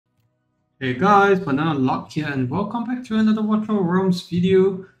Hey guys, Banana Lock here and welcome back to another Virtual Realms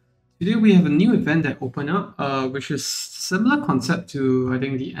video. Today we have a new event that opened up, which is similar concept to I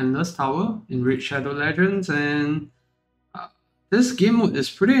think the Endless Tower in Raid Shadow Legends, and uh, this game mode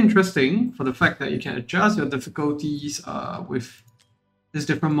is pretty interesting for the fact that you can adjust your difficulties with these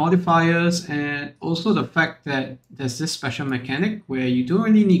different modifiers, and also the fact that there's this special mechanic where you don't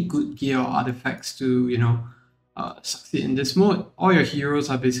really need good gear or artifacts to succeed in this mode. All your heroes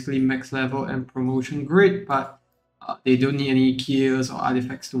are basically max level and promotion grade, but they don't need any gears or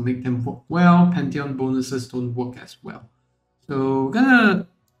artifacts to make them work well. Pantheon bonuses don't work as well. So we're gonna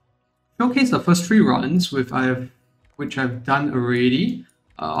showcase the first three runs which I've done already.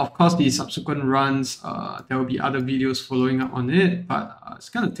 Of course, the subsequent runs, there will be other videos following up on it, but it's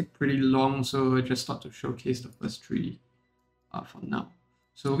gonna take pretty long, so I just thought to showcase the first three for now.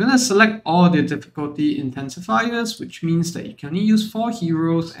 So we're gonna select all the difficulty intensifiers, which means that you can only use 4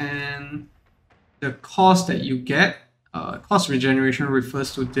 heroes, and the cost that you get, cost regeneration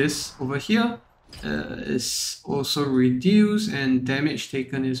refers to this over here, is also reduced, and damage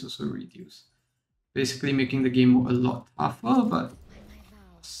taken is also reduced. Basically making the game a lot tougher, but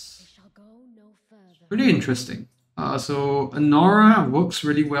pretty interesting. So Anora works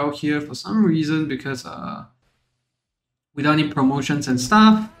really well here for some reason because without any promotions and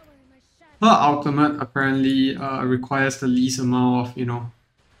stuff, her ultimate apparently requires the least amount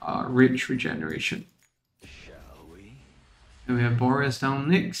of rage regeneration. And we have Boreas down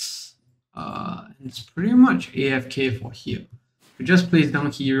next. It's pretty much AFK for here. We just place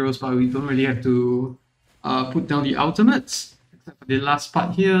down heroes, but we don't really have to put down the ultimates, except for the last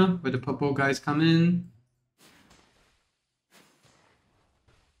part here where the purple guys come in.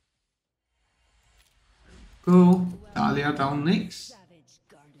 Go Dahlia down next.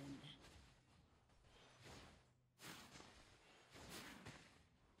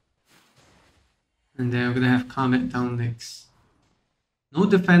 And then we're gonna have Comet down next. No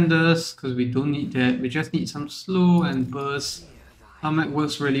defenders, because we don't need that. We just need some slow and burst. Comet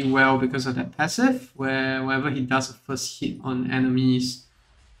works really well because of that passive, where whenever he does a first hit on enemies,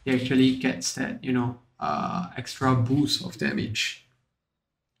 he actually gets that, extra boost of damage.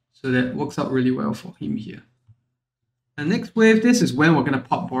 So that works out really well for him here. The next wave, this is when we're going to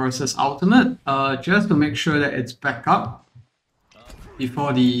pop Boris's ultimate, just to make sure that it's back up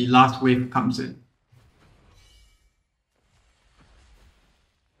before the last wave comes in.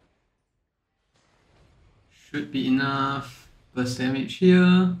 Should be enough burst damage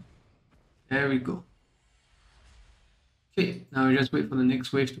here. There we go. Okay, now we just wait for the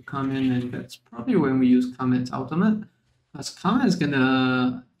next wave to come in, and that's probably when we use Comet's ultimate. Because Comet is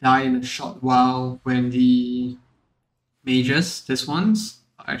gonna die in a short while when the mages, this ones,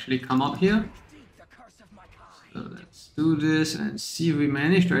 actually come out here. So let's do this and see if we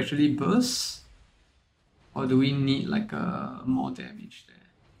manage to actually burst. Or do we need like more damage there?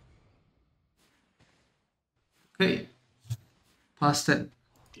 Okay, past that,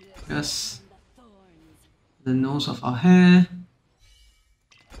 just the nose of our hair.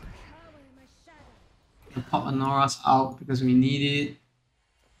 We'll pop Anora's out because we need it.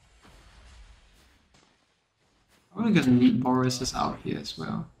 Probably gonna need Boris's out here as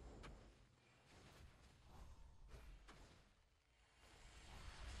well.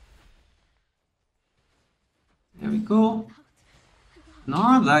 There we go.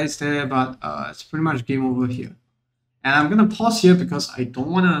 Anora dies there, but it's pretty much game over here. And I'm gonna pause here because I don't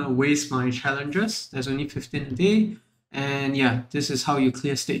wanna waste my challenges. There's only 15 a day. And yeah, this is how you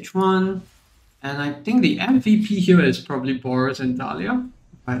clear stage 1. And I think the MVP here is probably Boris and Dahlia,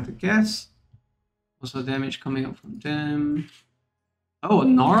 if I had to guess. Also damage coming up from them. Oh,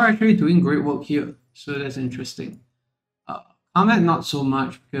 Nora actually doing great work here. So that's interesting. Comet not so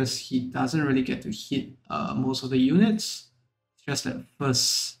much because he doesn't really get to hit most of the units. It's just that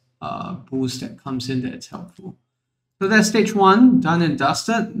first boost that comes in that's helpful. So that's stage 1, done and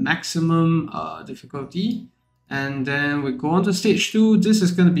dusted, maximum difficulty. And then we go on to stage 2. This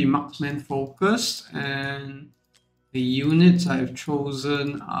is going to be marksman focused, and the units I've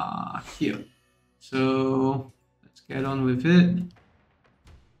chosen are here. So let's get on with it.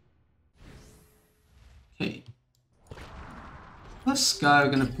 Okay. First guy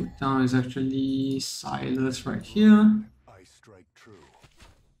we're going to put down is actually Silas right here.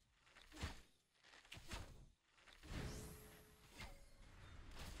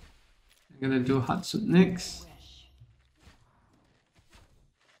 I'm gonna do Hatsut next.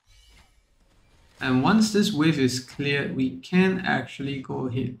 And once this wave is cleared, we can actually go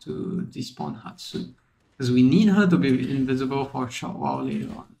ahead to despawn Hatsut, because we need her to be invisible for a short while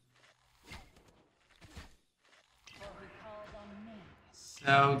later on.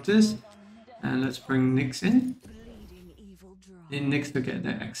 Sell this. And let's bring Nyx in. In Nyx to get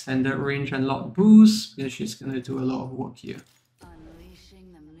that extended range and lock boost, because she's going to do a lot of work here.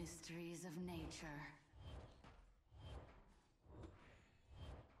 Unleashing the mysteries of nature.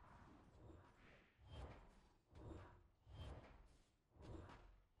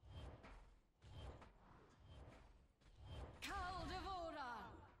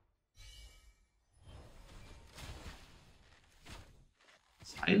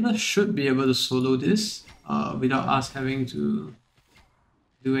 Silas should be able to solo this without us having to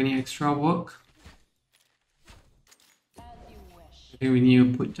do any extra work. I think we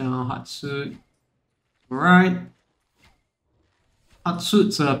need to put down Hatsuit. Alright.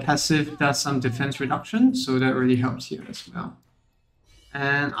 Hatsuit's passive does some defense reduction, so that really helps here as well.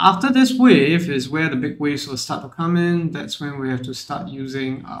 And after this wave is where the big waves will start to come in. That's when we have to start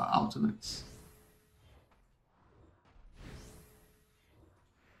using ultimates.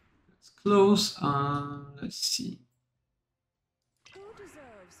 Let's close. Let's see.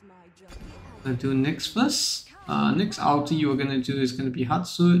 I'll do Nyx first. Next ulti we're gonna do is gonna be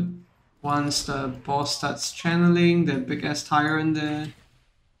Hatsuit. Once the boss starts channeling the big ass tyrant there.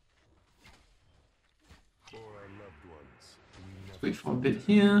 Let's wait for a bit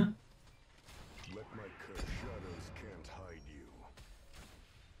here.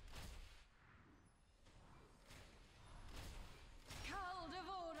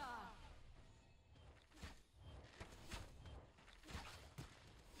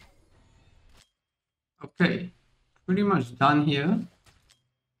 Okay, pretty much done here.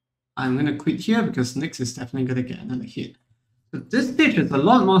 I'm gonna quit here because Nyx is definitely gonna get another hit. So this stage is a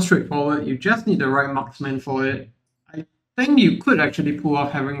lot more straightforward. You just need the right marksman for it. I think you could actually pull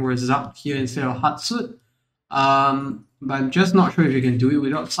off having Razak here instead of Hatsuit. But I'm just not sure if you can do it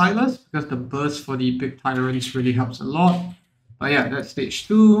without Silas because the burst for the big tyrants really helps a lot. But yeah, that's stage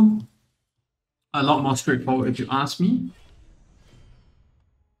 2. A lot more straightforward if you ask me.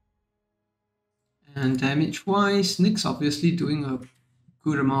 And damage-wise, Nyx obviously doing a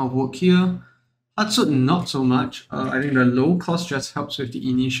good amount of work here. Hatsuit not so much. I think the low cost just helps with the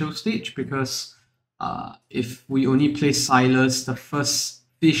initial stage because if we only play Silas, the first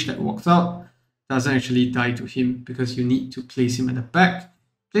fish that walks out doesn't actually die to him because you need to place him at the back.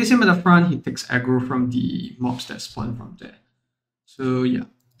 Place him at the front, he takes aggro from the mobs that spawn from there. So yeah.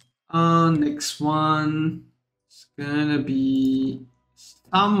 Next one is gonna be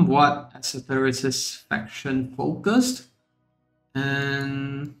somewhat Esotericist faction focused.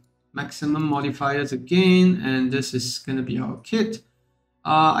 And maximum modifiers again, and this is gonna be our kit.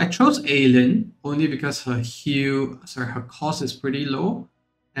 I chose Aylin only because her her cost is pretty low,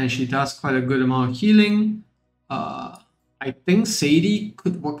 and she does quite a good amount of healing. I think Sadie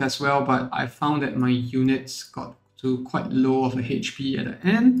could work as well, but I found that my units got to quite low of a HP at the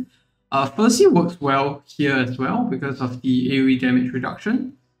end. Percy works well here as well because of the AoE damage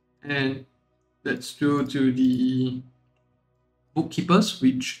reduction, and that's due to the bookkeepers,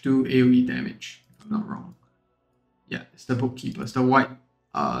 which do AoE damage, if I'm not wrong. Yeah, it's the bookkeepers. The white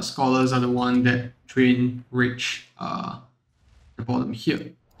scholars are the one that train Rich, the bottom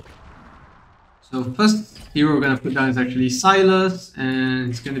here. So first hero we're going to put down is actually Silas, and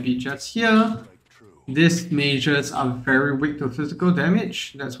it's going to be just here. These mages are very weak to physical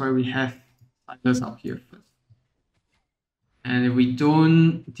damage. That's why we have Silas up here first. And if we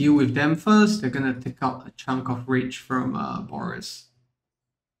don't deal with them first, they're going to take out a chunk of rage from Boris.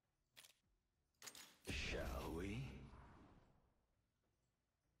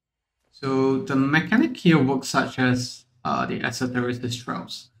 So the mechanic here works such as the Esotericist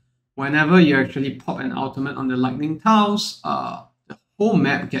Shrouds. Whenever you actually pop an ultimate on the lightning tiles, the whole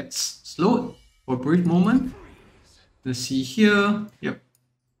map gets slowed for a brief moment. Let's see here. Yep.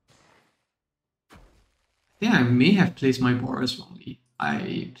 I think I may have placed my Boris wrongly.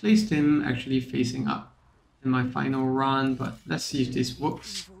 I placed him actually facing up in my final run, but let's see if this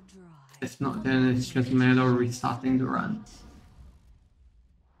works. If not, then it's just a matter of restarting the run.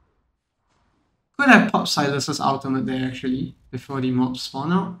 Could have popped Silas's ultimate there actually, before the mobs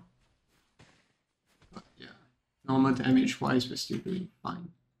spawn out. But yeah, normal damage wise, we're still doing fine.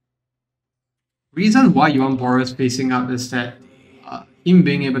 Reason why you want Boris facing up is that him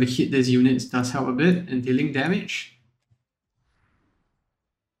being able to hit these units does help a bit in dealing damage.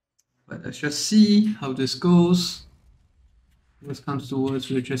 But let's just see how this goes. Worst comes to worst,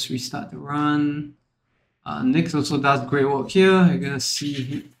 we'll just restart the run. Nyx also does great work here. You're gonna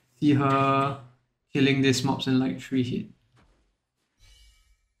see her killing these mobs in like 3 hits.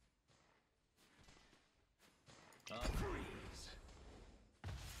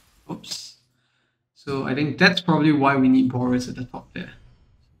 Oops. So I think that's probably why we need Boris at the top there.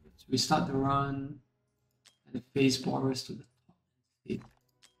 Let's We start the run and face Boris to the top.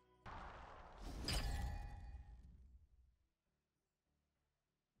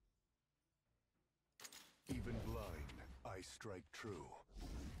 Even blind, I strike true.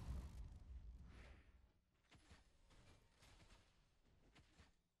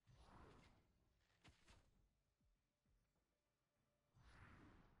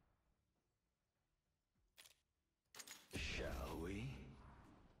 Shall we?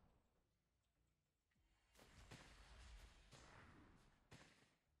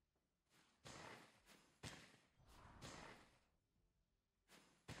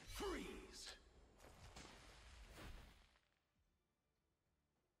 Freeze!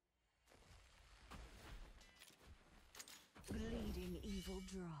 Bleeding evil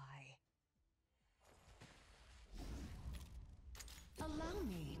dry. Allow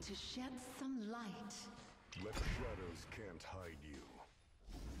me to shed some light. Let shadows can't hide you.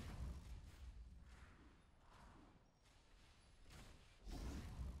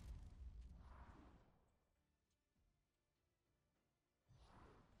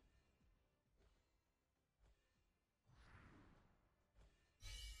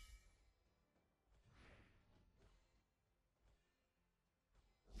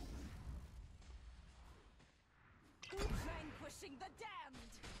 Vanquishing the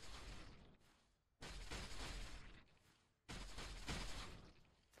damned!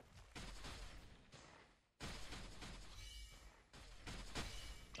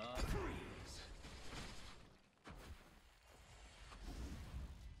 Freeze!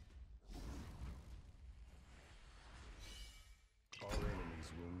 Our enemies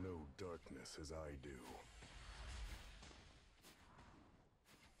will know darkness as I do.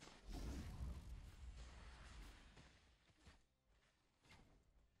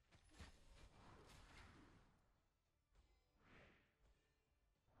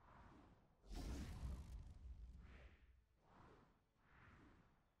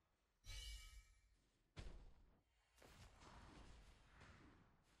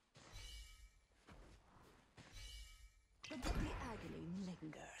 But the agony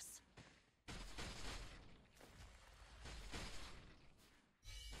lingers.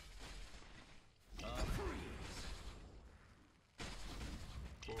 Freeze!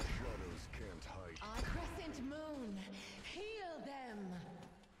 Our shadows can't hide. Our crescent moon, heal them!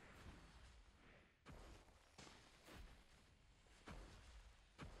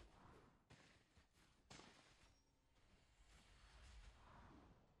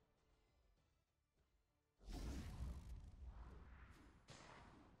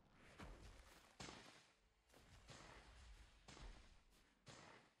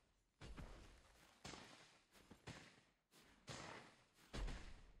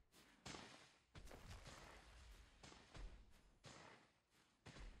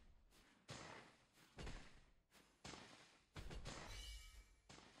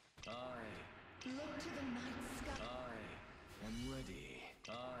 Look to the night sky. I am ready.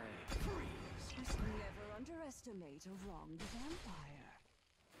 Freeze! Must never underestimate a wronged vampire.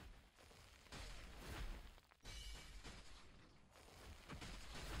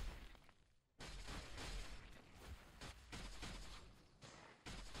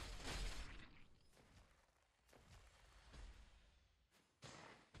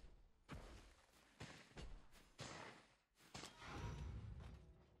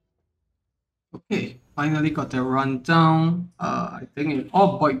 Okay, finally got that run down. I think it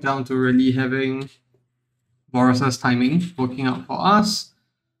all boiled down to really having Boris's timing working out for us.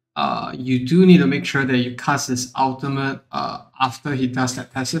 You do need to make sure that you cast his ultimate after he does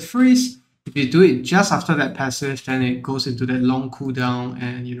that passive freeze. If you do it just after that passive, then it goes into that long cooldown,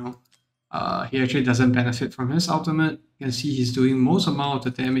 and he actually doesn't benefit from his ultimate. You can see he's doing most amount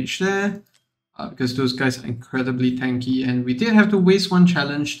of the damage there because those guys are incredibly tanky, and we did have to waste one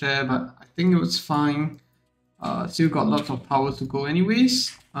challenge there, but I think it was fine. Still got lots of power to go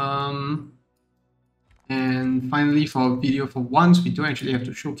anyways. And finally, for a video for once, we don't actually have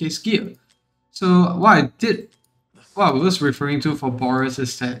to showcase gear. So what I was referring to for Boris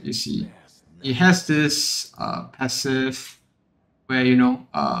is that, you see, he has this passive where,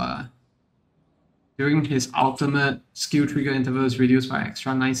 during his ultimate, skill trigger interval is reduced by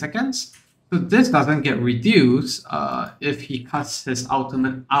extra 9 seconds. So this doesn't get reduced if he cuts his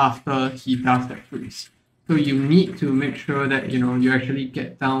ultimate after he does that freeze. So you need to make sure that, you actually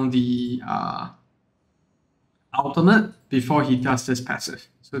get down the ultimate before he does this passive.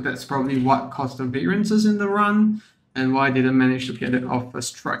 So that's probably what caused the variances in the run and why I didn't manage to get it off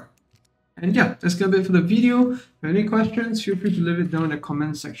first try. And yeah, that's gonna be it for the video. If you have any questions, feel free to leave it down in the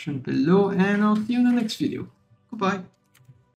comment section below, and I'll see you in the next video. Goodbye.